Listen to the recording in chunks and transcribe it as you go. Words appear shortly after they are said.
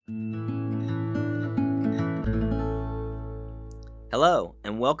Hello,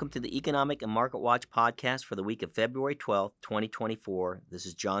 and welcome to the Economic and Market Watch podcast for the week of February 12th, 2024. This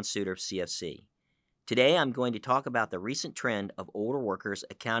is John Suter of CFC. Today, I'm going to talk about the recent trend of older workers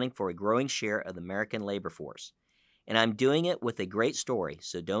accounting for a growing share of the American labor force. And I'm doing it with a great story,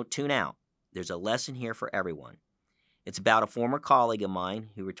 so don't tune out. There's a lesson here for everyone. It's about a former colleague of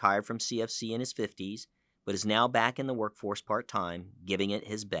mine who retired from CFC in his 50s, but is now back in the workforce part-time, giving it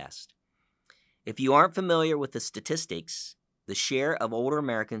his best. If you aren't familiar with the statistics, the share of older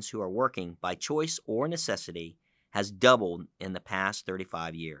Americans who are working by choice or necessity has doubled in the past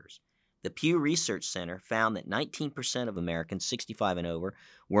 35 years. The Pew Research Center found that 19% of Americans 65 and over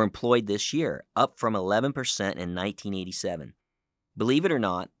were employed this year, up from 11% in 1987. Believe it or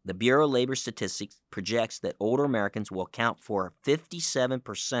not, the Bureau of Labor Statistics projects that older Americans will account for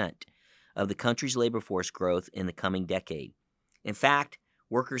 57% of the country's labor force growth in the coming decade. In fact,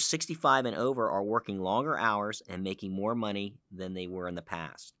 workers 65 and over are working longer hours and making more money than they were in the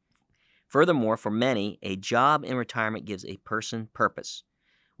past. Furthermore, for many, a job in retirement gives a person purpose,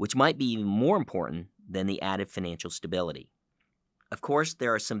 which might be even more important than the added financial stability. Of course,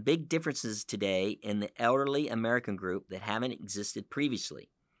 there are some big differences today in the elderly American group that haven't existed previously.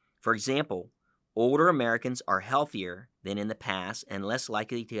 For example, older Americans are healthier than in the past and less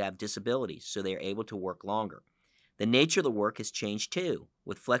likely to have disabilities, so they are able to work longer. The nature of the work has changed too,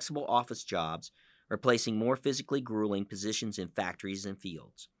 with flexible office jobs replacing more physically grueling positions in factories and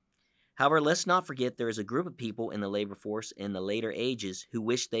fields. However, let's not forget there is a group of people in the labor force in the later ages who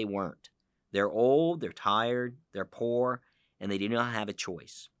wish they weren't. They're old, they're tired, they're poor, and they do not have a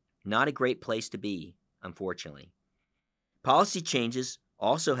choice. Not a great place to be, unfortunately. Policy changes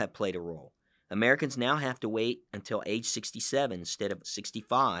also have played a role. Americans now have to wait until age 67 instead of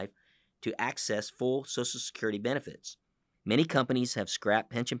 65 to access full Social Security benefits. Many companies have scrapped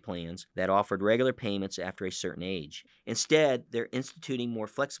pension plans that offered regular payments after a certain age. Instead, they're instituting more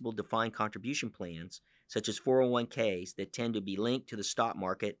flexible defined contribution plans, such as 401ks, that tend to be linked to the stock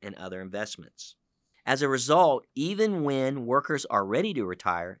market and other investments. As a result, even when workers are ready to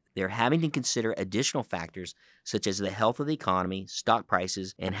retire, they're having to consider additional factors such as the health of the economy, stock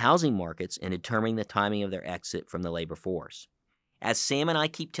prices, and housing markets in determining the timing of their exit from the labor force. As Sam and I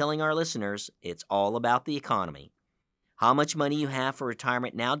keep telling our listeners, it's all about the economy. How much money you have for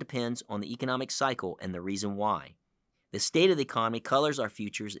retirement now depends on the economic cycle and the reason why. The state of the economy colors our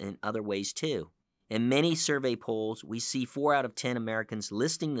futures in other ways too. In many survey polls, we see 4 out of 10 Americans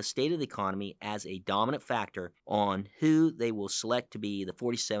listing the state of the economy as a dominant factor on who they will select to be the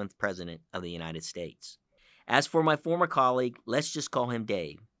 47th President of the United States. As for my former colleague, let's just call him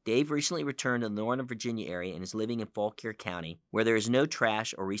Dave. Dave recently returned to the Northern Virginia area and is living in Fauquier County, where there is no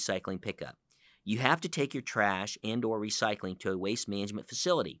trash or recycling pickup. You have to take your trash and or recycling to a waste management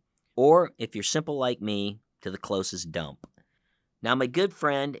facility, or if you're simple like me, to the closest dump. Now, my good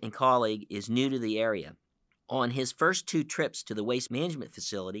friend and colleague is new to the area. On his first 2 trips to the waste management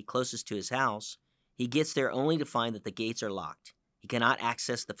facility closest to his house, he gets there only to find that the gates are locked. He cannot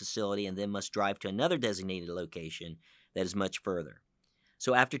access the facility and then must drive to another designated location that is much further.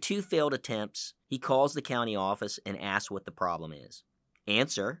 So after 2 failed attempts, he calls the county office and asks what the problem is.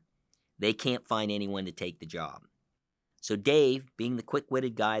 Answer: they can't find anyone to take the job. So Dave, being the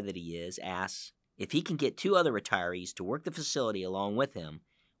quick-witted guy that he is, asks if he can get 2 other retirees to work the facility along with him,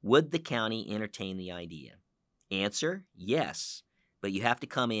 would the county entertain the idea? Answer: yes, but you have to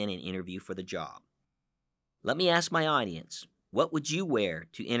come in and interview for the job. Let me ask my audience, what would you wear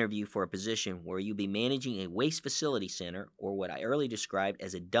to interview for a position where you'd be managing a waste facility center or what I earlier described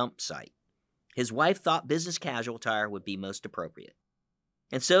as a dump site? His wife thought business casual attire would be most appropriate.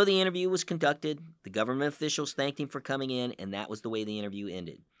 And so the interview was conducted. The government officials thanked him for coming in, and that was the way the interview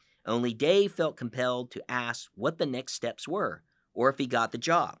ended. Only Dave felt compelled to ask what the next steps were, or if he got the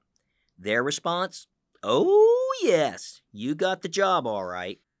job. Their response: oh, yes, you got the job all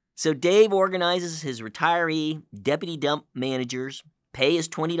right. So Dave organizes his retiree deputy dump managers, pay is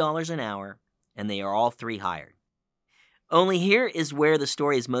 $20 an hour, and they are all 3 hired. Only here is where the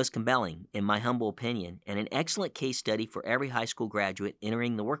story is most compelling, in my humble opinion, and an excellent case study for every high school graduate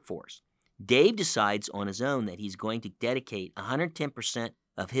entering the workforce. Dave decides on his own that he's going to dedicate 110%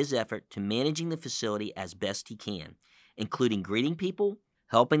 of his effort to managing the facility as best he can, including greeting people,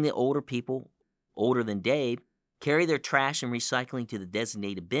 helping the older people, older than Dave, carry their trash and recycling to the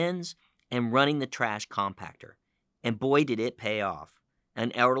designated bins, and running the trash compactor. And boy, did it pay off.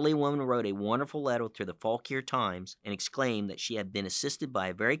 An elderly woman wrote a wonderful letter to the Fauquier Times and exclaimed that she had been assisted by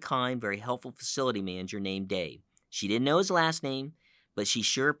a very kind, very helpful facility manager named Dave. She didn't know his last name, but she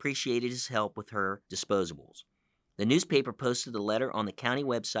sure appreciated his help with her disposables. The newspaper posted the letter on the county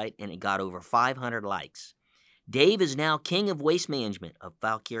website and it got over 500 likes. Dave is now king of waste management of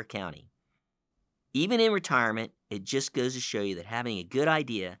Fauquier County. Even in retirement, it just goes to show you that having a good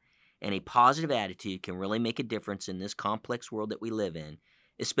idea and a positive attitude can really make a difference in this complex world that we live in,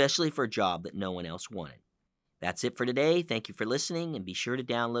 especially for a job that no one else wanted. That's it for today. Thank you for listening, and be sure to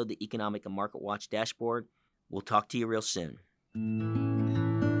download the Economic and Market Watch dashboard. We'll talk to you real soon.